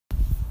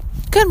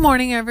Good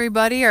morning,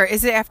 everybody. Or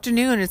is it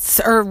afternoon?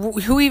 Or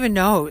who even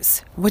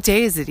knows? What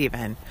day is it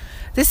even?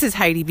 This is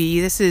Heidi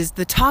B. This is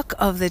the talk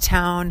of the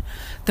town,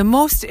 the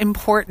most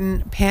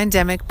important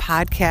pandemic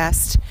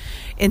podcast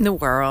in the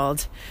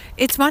world.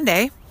 It's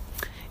Monday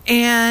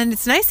and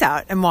it's nice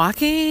out. I'm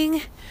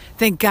walking.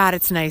 Thank God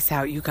it's nice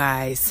out, you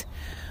guys.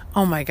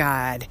 Oh my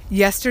God.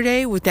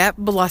 Yesterday with that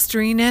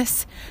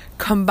blusteriness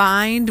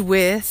combined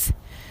with,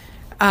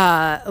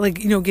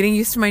 getting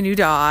used to my new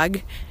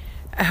dog,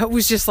 it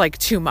was just like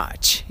too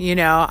much,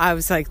 I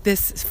was like,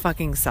 this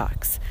fucking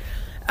sucks.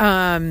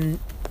 So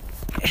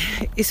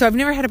I've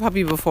never had a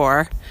puppy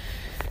before,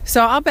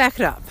 so I'll back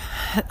it up.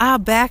 I'll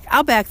back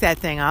that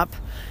thing up.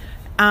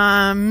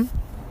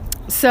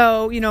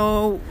 So,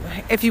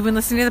 if you've been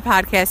listening to the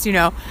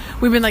podcast,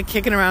 we've been like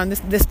kicking around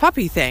this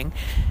puppy thing,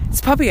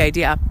 this puppy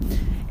idea.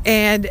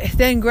 And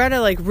then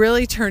Greta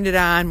really turned it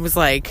on, was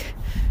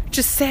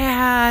just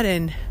sad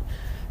and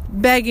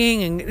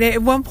begging, and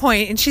at one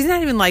point, and she's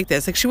not even like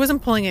this, she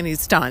wasn't pulling any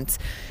stunts,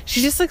 she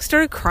just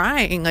started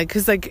crying,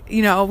 because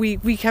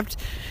we kept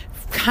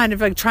kind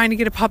of trying to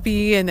get a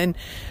puppy, and then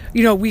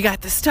we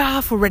got the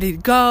stuff, we're ready to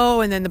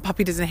go, and then the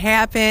puppy doesn't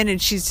happen,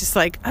 and she's just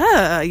and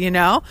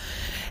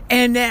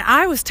then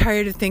I was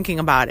tired of thinking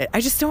about it. I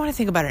just don't want to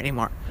think about it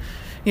anymore,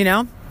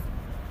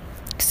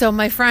 So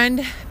my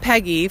friend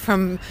Peggy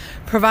from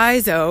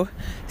Proviso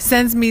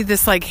sends me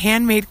this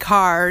handmade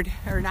card,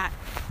 or not.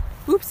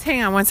 Oops,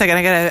 hang on one second.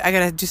 I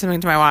gotta do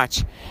something to my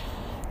watch.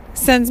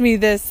 Sends me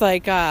this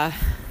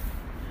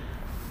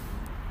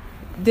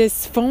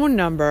this phone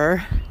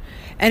number,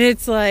 and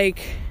it's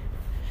like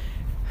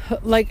a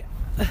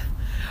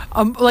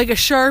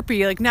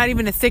Sharpie, not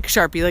even a thick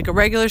Sharpie, like a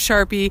regular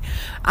Sharpie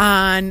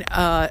on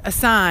a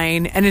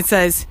sign, and it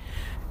says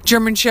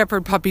German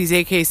Shepherd Puppies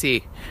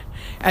AKC.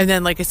 And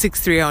then a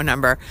 630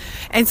 number.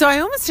 And so I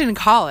almost didn't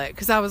call it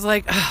because I was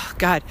like, oh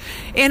God.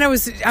 And I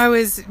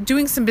was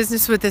doing some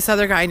business with this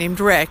other guy named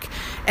Rick,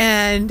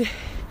 and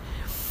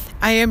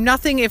I am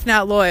nothing if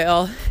not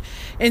loyal.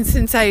 And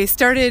since I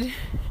started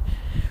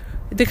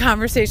the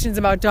conversations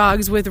about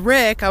dogs with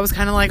Rick, I was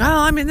kind of like, oh,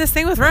 I'm in this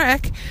thing with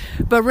Rick.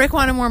 But Rick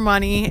wanted more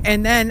money.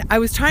 And then I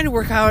was trying to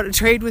work out a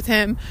trade with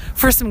him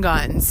for some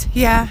guns.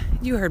 Yeah,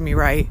 you heard me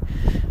right.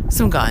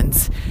 Some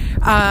guns.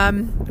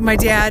 My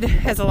dad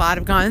has a lot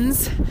of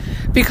guns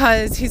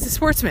because he's a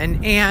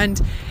sportsman, and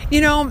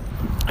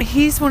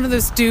he's one of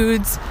those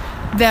dudes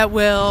that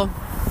will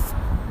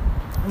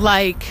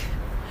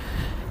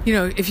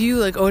if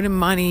you owed him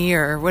money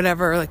or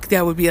whatever,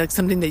 that would be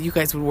something that you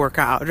guys would work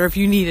out, or if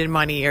you needed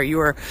money or you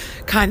were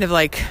kind of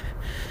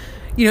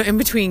in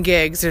between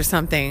gigs or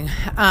something.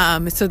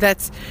 So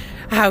that's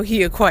how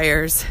he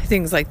acquires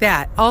things like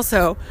that.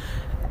 Also,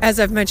 as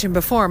I've mentioned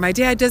before, my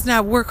dad does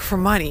not work for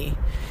money.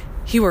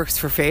 He works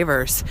for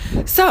favors.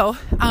 So,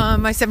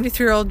 my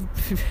 73-year-old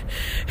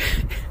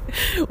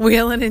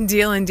wheeling and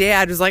dealing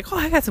dad was like, oh,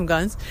 I got some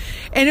guns.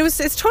 And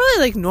it's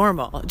totally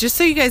normal. Just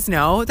so you guys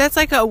know, that's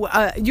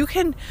you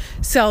can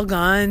sell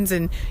guns,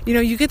 and,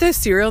 you get those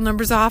serial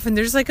numbers off, and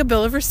there's a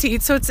bill of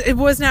receipt. So it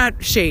was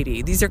not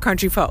shady. These are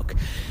country folk.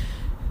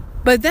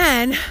 But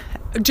then,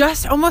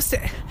 just almost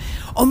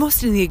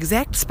in the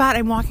exact spot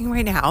I'm walking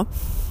right now,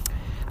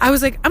 I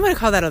was like, I'm going to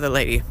call that other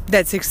lady,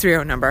 that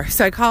 630 number.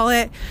 So I call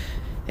it,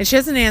 and she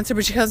doesn't answer,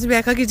 but she calls me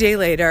back a day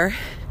later.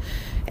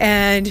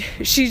 And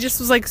she just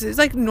was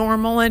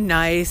normal and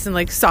nice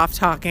and soft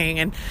talking.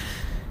 And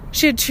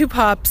she had 2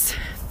 pups,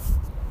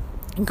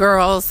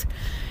 girls,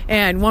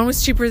 and one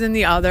was cheaper than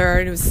the other.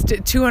 And it was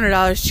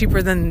 $200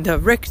 cheaper than the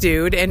Rick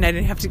dude. And I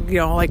didn't have to,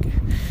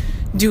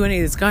 do any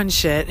of this gun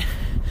shit.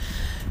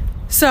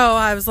 So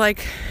I was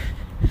like,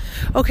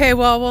 okay,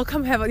 well, we'll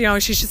come have,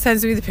 she just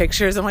sends me the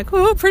pictures. I'm like,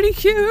 oh, pretty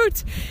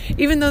cute.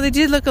 Even though they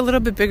did look a little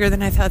bit bigger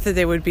than I thought that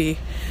they would be.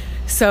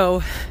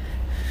 So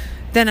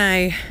then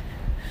I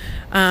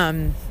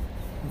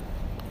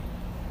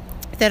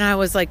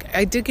was like,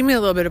 I did give me a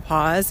little bit of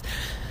pause.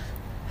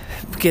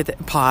 Get the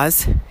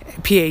pause.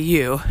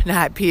 P-A-U,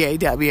 not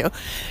P-A-W.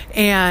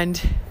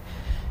 And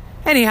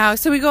anyhow,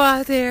 so we go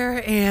out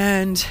there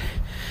and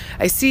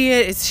I see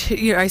it.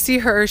 I see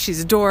her.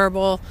 She's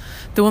adorable.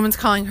 The woman's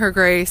calling her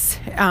Grace.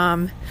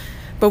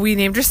 But we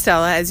named her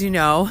Stella, as you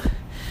know.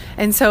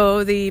 And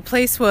so the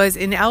place was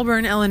in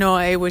Elburn,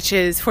 Illinois, which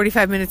is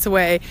 45 minutes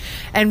away.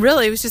 And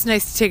really, it was just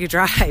nice to take a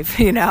drive,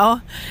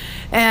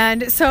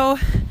 And so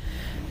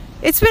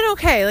it's been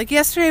okay.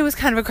 Yesterday was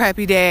kind of a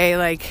crappy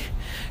day.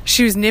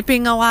 She was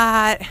nipping a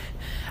lot.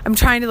 I'm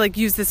trying to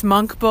use this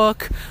monk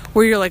book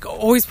where you're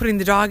always putting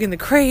the dog in the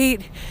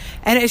crate.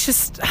 And it's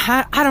just,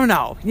 I don't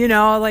know,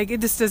 it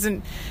just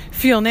doesn't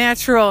feel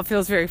natural. It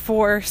feels very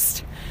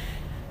forced.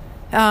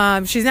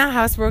 She's not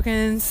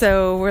housebroken,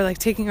 so we're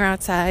taking her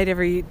outside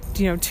every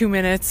 2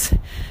 minutes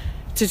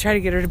to try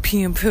to get her to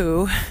pee and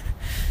poo.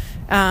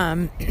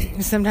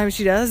 Sometimes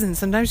she does, and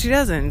sometimes she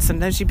doesn't.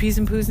 Sometimes she pees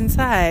and poos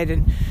inside,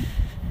 and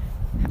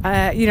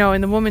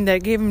and the woman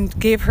that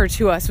gave her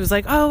to us was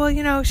like, oh,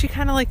 well, she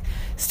kind of like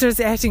starts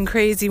acting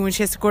crazy when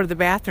she has to go to the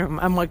bathroom.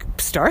 I'm like,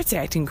 starts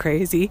acting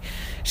crazy?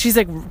 She's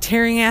like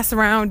tearing ass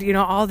around,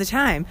 all the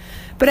time.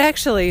 But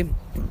actually,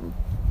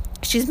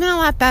 she's been a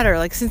lot better.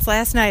 Like since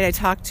last night, I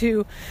talked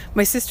to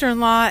my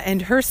sister-in-law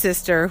and her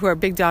sister, who are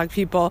big dog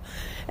people,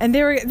 and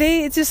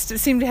they just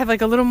seem to have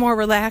like a little more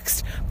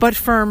relaxed but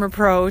firm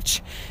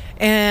approach.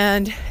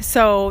 And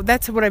so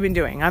that's what I've been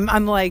doing.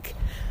 I'm like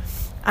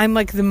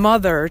the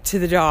mother to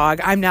the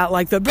dog. I'm not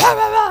like the blah,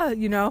 blah,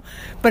 blah,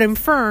 but I'm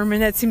firm,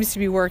 and that seems to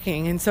be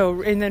working. And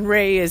then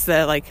Ray is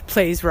the like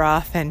plays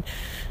rough and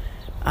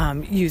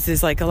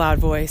uses like a loud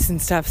voice and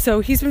stuff.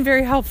 So he's been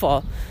very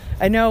helpful.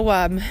 I know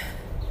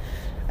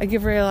I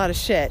give Ray a lot of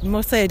shit.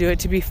 Mostly I do it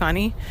to be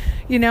funny,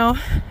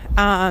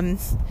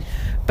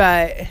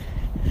 but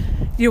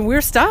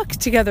we're stuck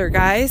together,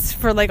 guys,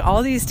 for like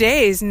all these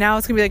days. Now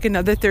it's gonna be like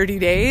another 30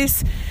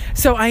 days.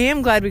 So I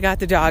am glad we got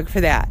the dog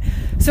for that.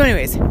 So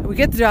anyways, we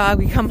get the dog,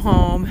 we come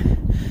home.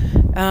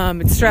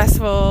 It's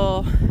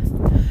stressful.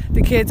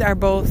 The kids are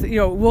both,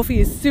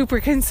 Wolfie is super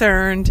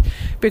concerned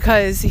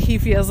because he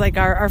feels like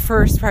our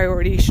first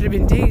priority should have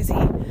been Daisy,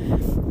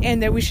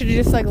 and that we should have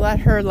just like let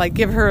her, like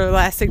give her the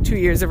last like 2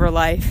 years of her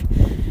life,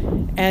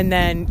 and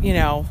then,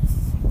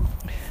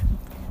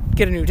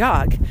 get a new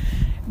dog.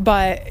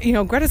 But,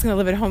 Greta's going to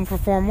live at home for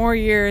 4 more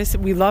years.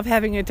 We love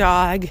having a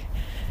dog.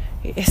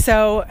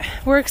 So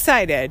we're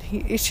excited.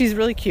 She's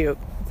really cute.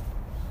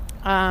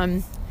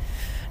 Now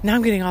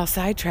I'm getting all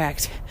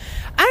sidetracked.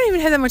 I don't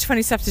even have that much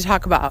funny stuff to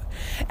talk about.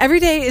 Every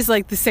day is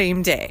like the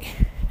same day,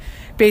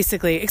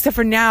 basically, except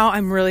for now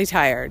I'm really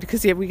tired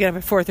because we get up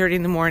at 4:30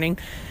 in the morning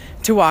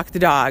to walk the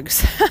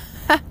dogs.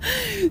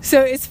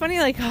 So it's funny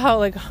like how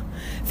like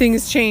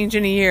things change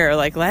in a year.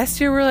 Like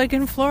last year we're like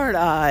in Florida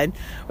and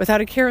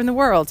without a care in the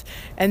world,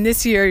 and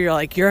this year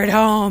you're at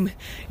home,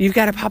 you've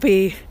got a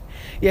puppy,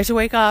 you have to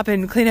wake up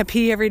and clean up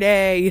pee every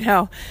day.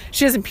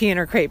 She doesn't pee in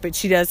her crate, but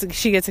she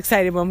gets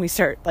excited when we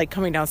start like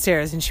coming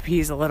downstairs and she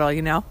pees a little.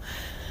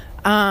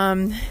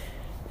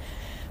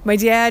 My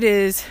dad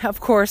is of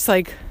course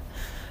like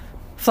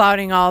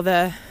flouting all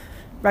the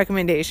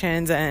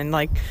recommendations and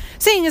like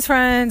seeing his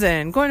friends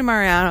and going to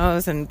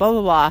Mariano's and blah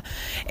blah blah.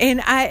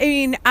 And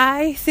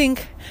I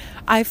think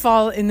I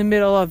fall in the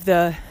middle of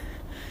the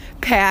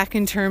pack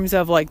in terms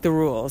of like the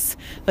rules.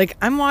 Like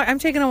I'm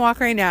taking a walk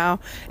right now.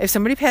 If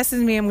somebody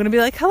passes me, I'm gonna be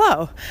like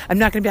hello. I'm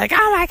not gonna be like,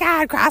 oh my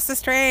god, cross the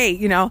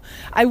street.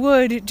 I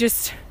would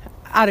just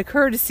out of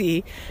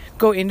courtesy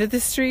go into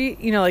the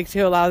street, like to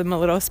allow them a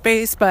little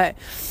space. But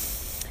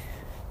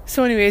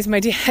so anyways, my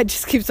dad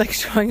just keeps like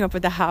showing up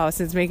at the house.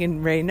 It's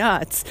making Ray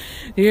nuts.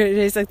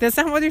 He's like, that's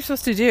not what you're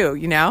supposed to do,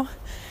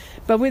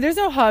 But there's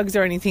no hugs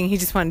or anything. He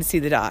just wanted to see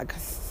the dog.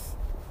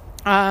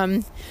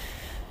 And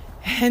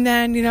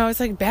then, it's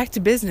like back to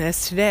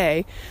business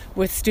today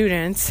with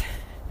students.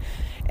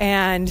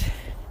 And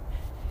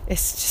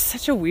it's just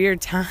such a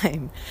weird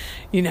time.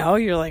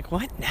 You're like,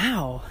 what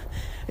now?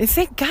 And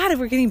thank God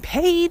we're getting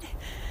paid.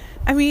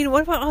 I mean,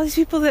 what about all these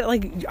people that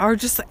like are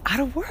just like, out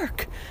of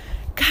work?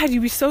 God,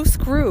 you'd be so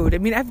screwed. I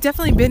mean, I've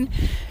definitely been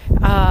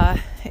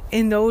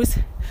in those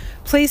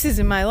places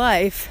in my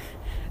life,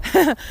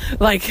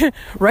 like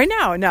right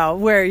now,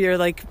 where you're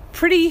like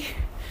pretty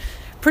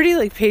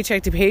like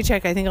paycheck to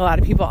paycheck. I think a lot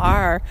of people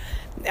are,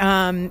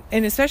 and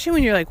especially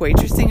when you're like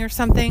waitressing or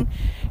something,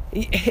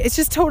 it's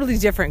just totally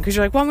different because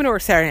you're like, well, I'm going to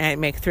work Saturday night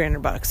and make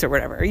 $300 or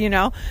whatever,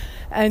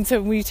 And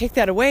so when you take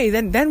that away,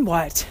 then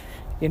what,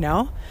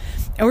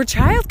 Or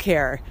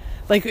childcare,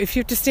 like if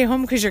you have to stay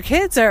home because your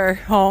kids are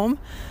home.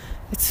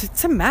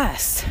 It's a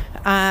mess.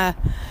 I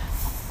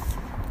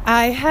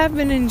have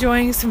been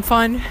enjoying some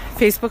fun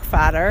Facebook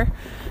fodder.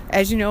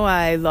 As you know,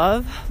 I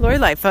love Lori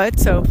Lightfoot,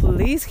 so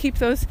please keep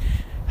those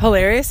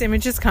hilarious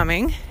images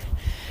coming.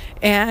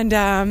 And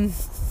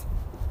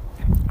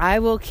I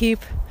will keep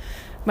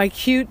my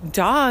cute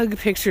dog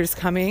pictures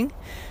coming.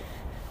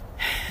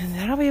 And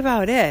that'll be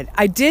about it.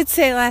 I did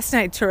say last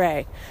night to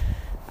Ray,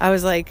 I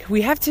was like,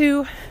 we have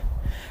to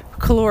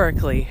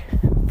calorically,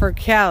 for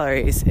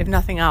calories, if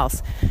nothing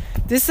else,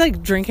 this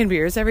like drinking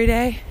beers every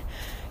day,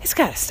 it's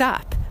got to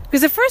stop.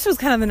 Because at first it was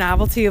kind of the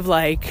novelty of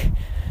like,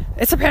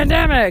 it's a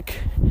pandemic,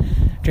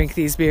 drink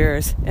these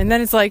beers. And then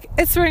it's like,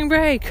 it's spring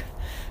break,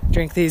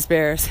 drink these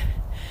beers.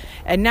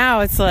 And now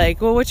it's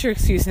like, well, what's your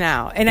excuse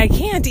now? And I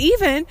can't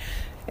even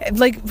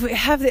like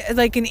have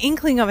like an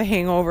inkling of a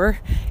hangover,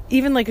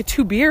 even like a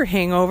 2-beer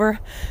hangover,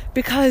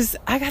 because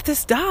I got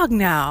this dog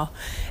now.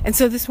 And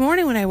so this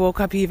morning when I woke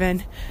up,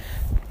 even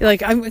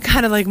like I'm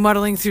kind of like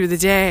muddling through the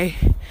day,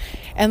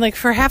 and like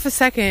for half a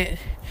second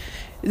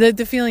the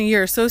feeling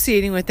you're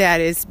associating with that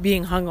is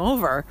being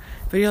hungover,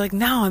 but you're like,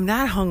 no, I'm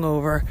not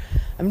hungover,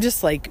 I'm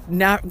just like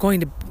not going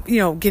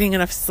to getting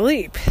enough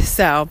sleep.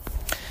 So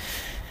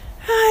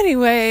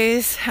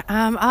anyways,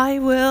 I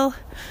will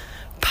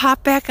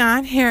pop back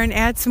on here and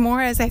add some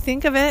more as I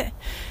think of it.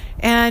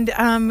 And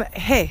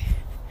hey,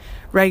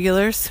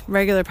 regular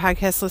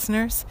podcast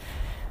listeners,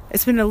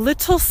 it's been a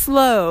little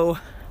slow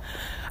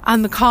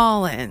on the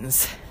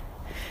call-ins.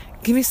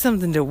 Give me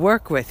something to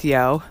work with,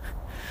 yo.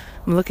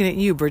 I'm looking at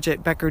you,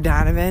 Bridget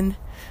Becker-Donovan,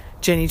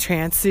 Jenny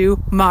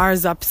Transu,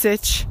 Mars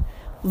Upsich.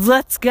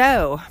 Let's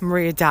go,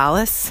 Maria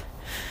Dallas.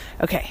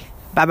 Okay,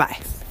 bye-bye.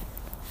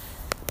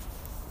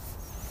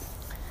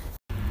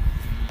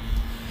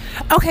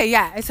 Okay,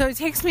 yeah, so it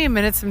takes me a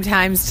minute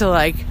sometimes to,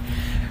 like,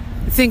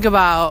 think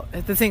about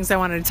the things I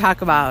wanted to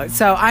talk about.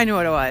 So I knew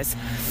what it was.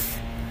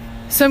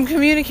 So I'm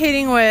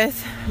communicating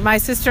with my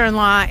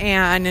sister-in-law,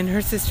 Anne, and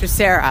her sister,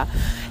 Sarah.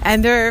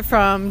 And they're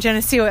from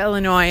Geneseo,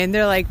 Illinois, and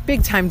they're like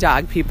big time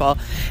dog people.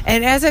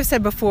 And as I've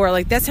said before,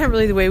 like that's not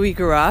really the way we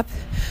grew up.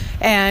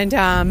 And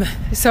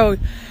so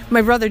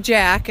my brother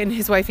Jack and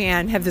his wife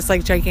Ann have this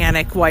like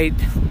gigantic white,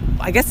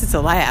 I guess it's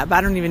a lab, I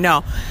don't even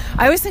know.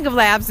 I always think of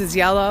labs as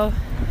yellow,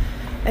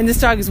 and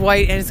this dog is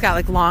white and it's got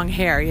like long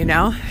hair, you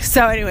know?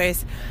 So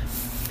anyways,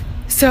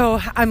 so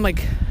I'm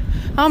like,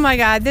 oh my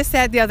God, this,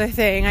 that, the other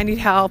thing, I need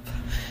help.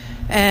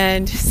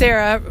 And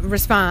Sarah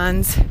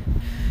responds,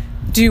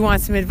 do you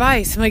want some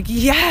advice? I'm like,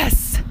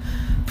 yes,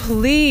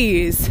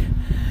 please.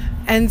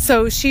 And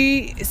so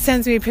she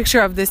sends me a picture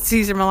of this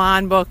Cesar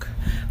Millan book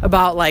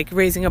about like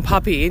raising a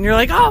puppy. And you're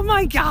like, oh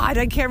my God,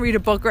 I can't read a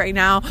book right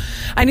now.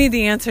 I need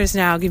the answers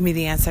now. Give me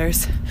the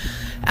answers.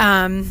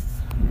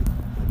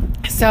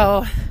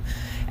 So,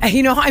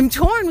 you know, I'm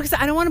torn because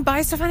I don't want to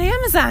buy stuff on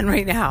Amazon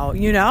right now,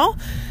 you know?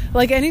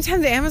 Like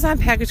anytime the Amazon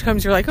package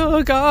comes, you're like,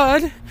 oh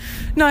God,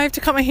 now I have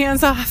to cut my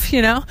hands off,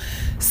 you know?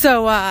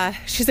 So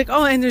she's like,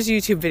 oh, and there's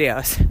YouTube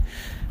videos.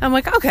 I'm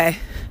like, okay.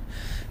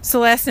 So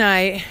last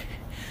night,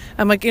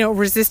 I'm like, you know,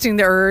 resisting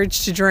the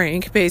urge to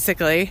drink,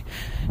 basically.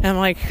 And I'm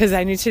like, because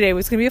I knew today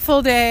was going to be a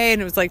full day,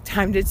 and it was like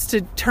time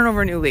to turn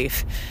over a new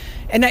leaf.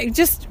 And I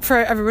just, for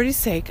everybody's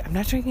sake, I'm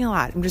not drinking a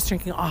lot. I'm just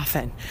drinking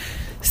often.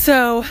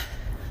 So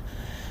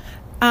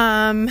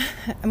I'm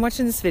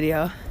watching this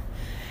video.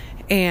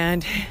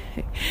 And,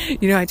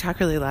 you know, I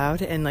talk really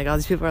loud and like all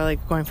these people are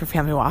like going for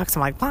family walks. I'm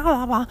like, blah,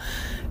 blah, blah.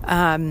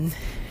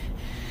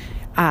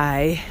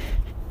 I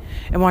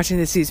am watching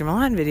the Cesar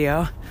Millan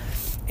video,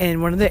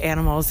 and one of the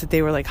animals that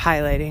they were like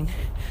highlighting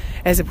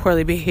as a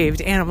poorly behaved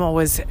animal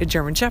was a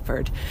German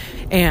Shepherd.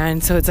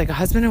 And so it's like a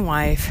husband and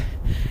wife,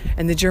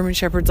 and the German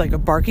Shepherd's like a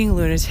barking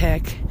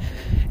lunatic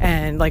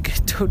and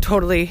like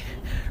totally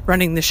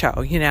running the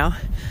show, you know?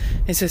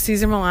 And so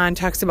Cesar Millan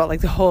talks about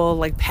like the whole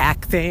like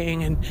pack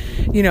thing, and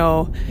you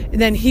know, and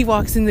then he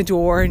walks in the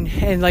door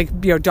and like,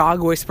 you know,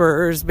 dog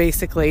whispers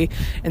basically,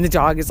 and the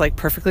dog is like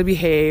perfectly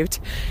behaved,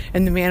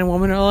 and the man and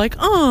woman are like,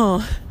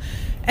 oh,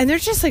 and they're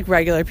just like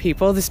regular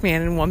people, this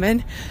man and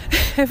woman.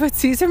 But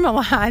Cesar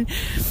Millan,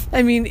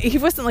 I mean, he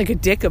wasn't like a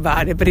dick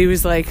about it, but he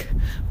was like,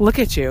 look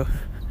at you.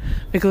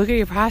 Like, look at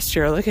your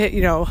posture. Look at,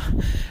 you know,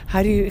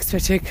 how do you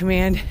expect to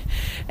command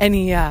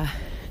any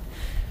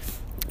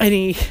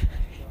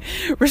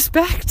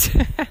respect?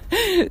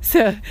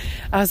 So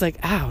I was like,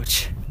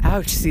 ouch,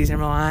 Cesar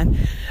Millan.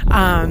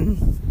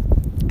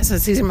 So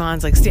Cesar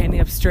Millan's like standing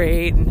up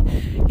straight,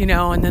 and you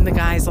know, and then the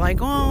guy's like,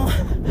 oh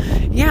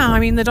yeah, I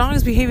mean the dog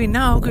is behaving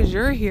now because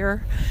you're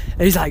here.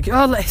 And he's like,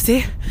 oh,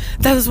 see,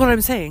 that is what I'm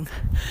saying.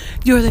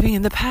 You're living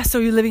in the past,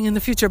 or you're living in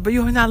the future, but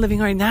you are not living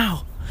right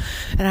now.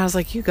 And I was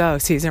like, you go,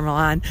 Cesar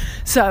Millan.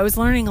 So I was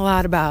learning a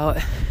lot about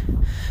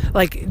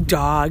like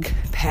dog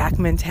pack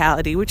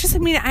mentality, which is, I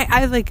mean,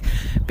 I like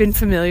been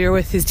familiar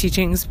with his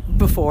teachings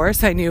before,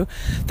 so I knew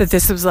that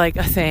this was like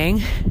a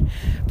thing,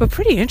 but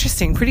pretty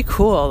interesting, pretty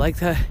cool. Like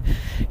the,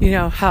 you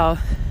know, how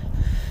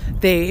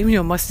they, you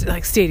know, must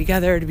like stay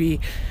together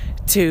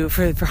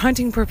for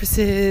hunting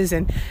purposes,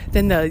 and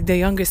then the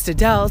youngest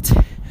adult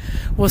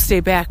will stay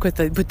back with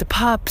the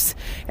pups,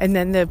 and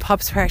then the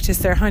pups practice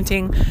their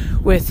hunting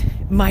with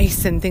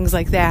mice and things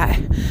like that.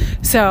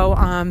 So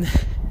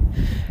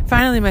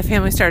finally my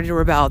family started to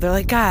rebel. They're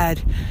like,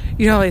 God,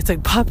 you know, it's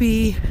like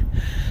puppy,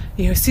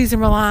 you know, Cesar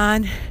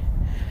Millan.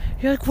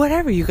 You're like,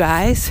 whatever, you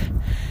guys,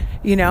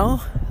 you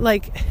know,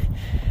 like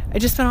I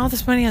just spent all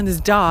this money on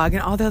this dog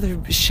and all the other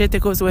shit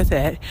that goes with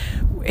it,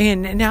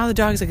 and now the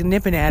dog's like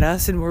nipping at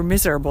us and we're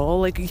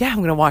miserable. Like, yeah,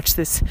 I'm gonna watch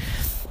this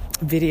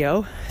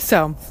video.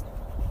 So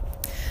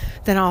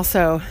then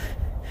also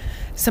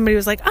somebody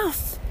was like, oh,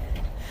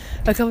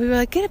 a couple people were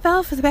like, get a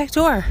bell for the back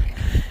door.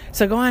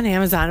 So I go on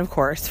Amazon, of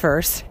course,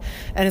 first,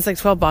 and it's like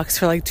 $12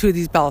 for like 2 of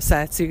these bell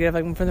sets. So you get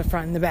like one from the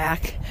front and the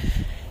back.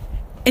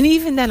 And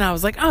even then I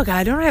was like, oh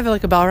God, don't I have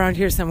like a bell around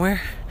here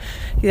somewhere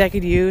that I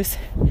could use?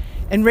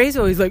 And Ray's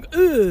always like,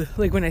 ugh,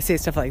 like when I say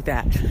stuff like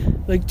that,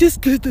 like,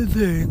 just get the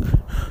thing.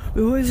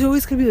 It's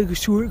always gonna be like a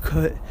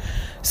shortcut.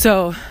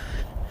 So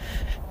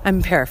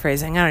I'm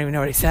paraphrasing. I don't even know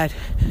what he said.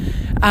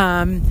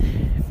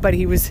 But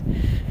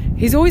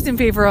he's always in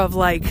favor of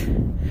like,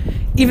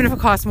 even if it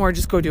costs more,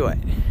 just go do it.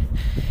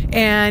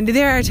 And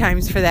there are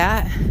times for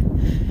that.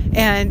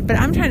 But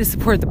I'm trying to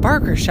support the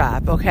Barker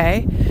shop,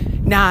 okay?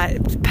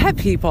 Not pet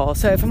people.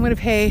 So if I'm going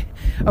to pay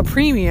a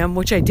premium,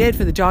 which I did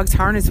for the dog's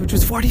harness, which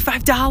was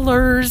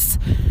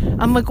 $45,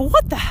 I'm like,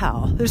 what the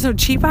hell? There's no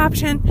cheap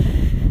option.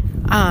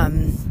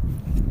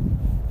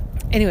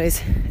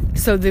 Anyways,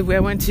 so I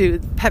went to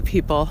Pet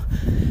People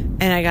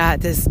and I got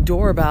this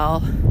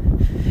doorbell,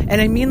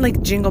 And I mean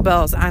like jingle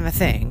bells on a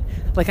thing,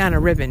 like on a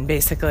ribbon,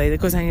 basically,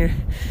 that goes on your,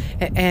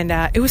 and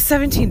it was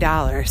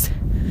 $17.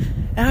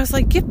 And I was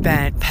like, get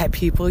bent, pet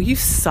people, you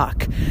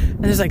suck. And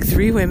there's like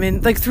 3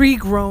 women, like 3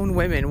 grown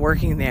women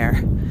working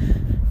there.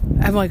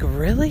 I'm like,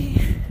 really?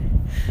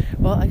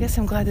 Well, I guess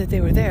I'm glad that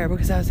they were there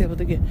because I was able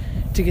to get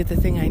the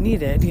thing I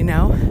needed, you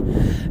know?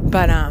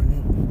 But,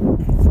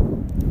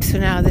 so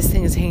now this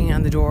thing is hanging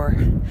on the door.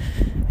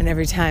 And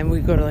every time we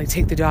go to like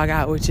take the dog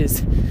out, which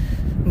is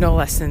no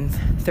less than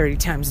 30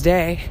 times a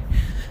day,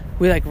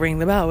 we like ring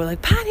the bell. We're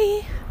like,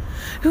 potty,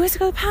 who has to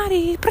go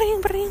potty? Bring,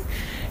 bring.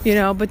 You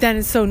know, but then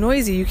it's so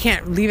noisy, you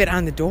can't leave it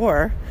on the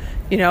door,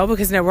 you know,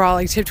 because now we're all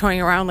like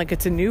tiptoeing around like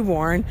it's a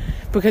newborn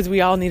because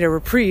we all need a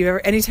reprieve.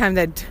 Anytime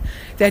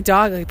that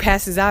dog like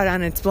passes out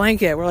on its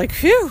blanket, we're like,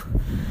 phew,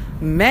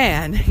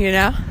 man, you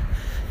know.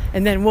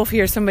 And then Wolf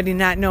hears somebody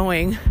not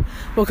knowing,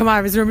 will come out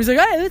of his room. He's like,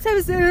 hey, let's have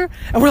a dinner.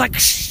 And we're like,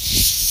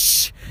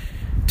 shh,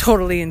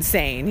 totally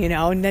insane, you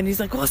know. And then he's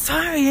like, well,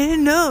 sorry, I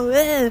didn't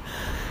know.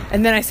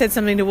 And then I said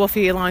something to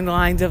Wolfie along the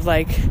lines of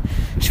like,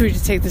 should we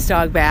just take this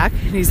dog back?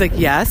 And he's like,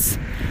 yes.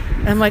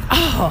 And I'm like,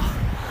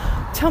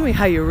 oh, tell me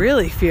how you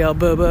really feel,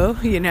 boo-boo,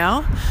 you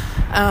know?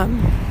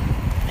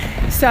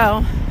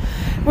 So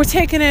we're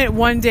taking it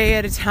one day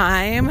at a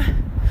time,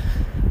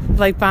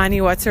 like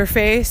Bonnie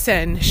What's-Her-Face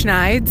and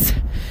Schneids.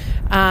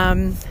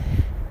 And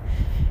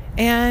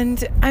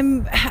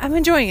I'm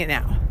enjoying it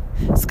now.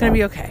 It's going to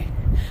be okay.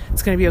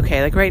 It's going to be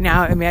okay. Like right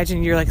now,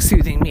 imagine you're like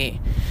soothing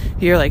me.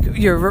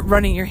 You're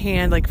running your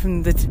hand like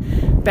from the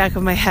back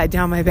of my head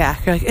down my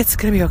back. You're like, it's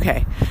going to be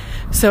okay.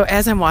 So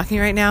as I'm walking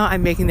right now,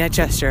 I'm making that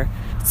gesture.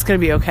 It's going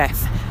to be okay.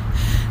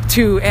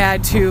 To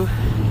add to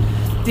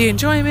the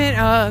enjoyment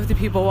of the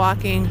people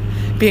walking,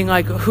 being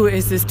like, who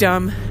is this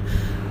dumb,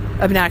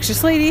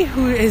 obnoxious lady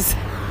who is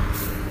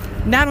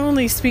not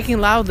only speaking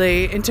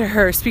loudly into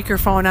her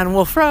speakerphone on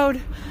Wolf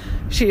Road,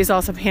 she is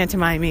also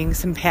pantomiming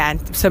some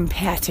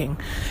patting.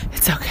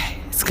 It's okay.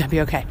 It's going to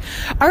be okay.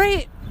 All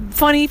right,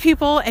 funny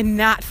people and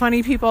not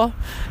funny people.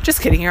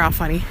 Just kidding, you're all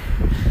funny.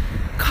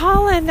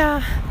 Call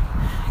and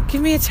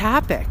give me a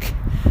topic.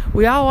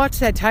 We all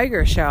watched that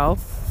Tiger show.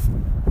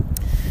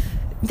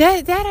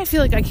 That I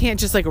feel like I can't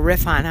just like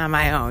riff on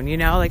my own, you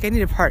know? Like I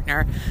need a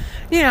partner.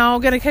 You know,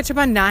 gotta catch up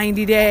on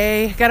 90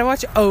 Day. Gotta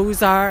watch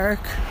Ozark.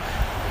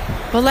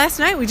 Well, last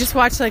night we just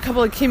watched like a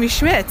couple of Kimmy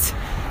Schmidt's.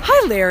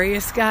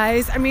 Hilarious,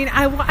 guys. I mean,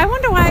 I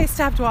wonder why I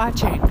stopped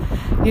watching,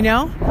 you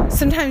know?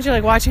 Sometimes you're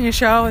like watching a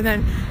show and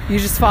then you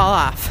just fall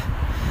off.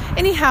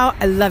 Anyhow,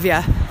 I love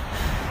ya.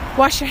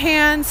 Wash your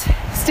hands.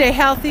 Stay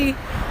healthy.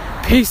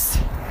 Peace.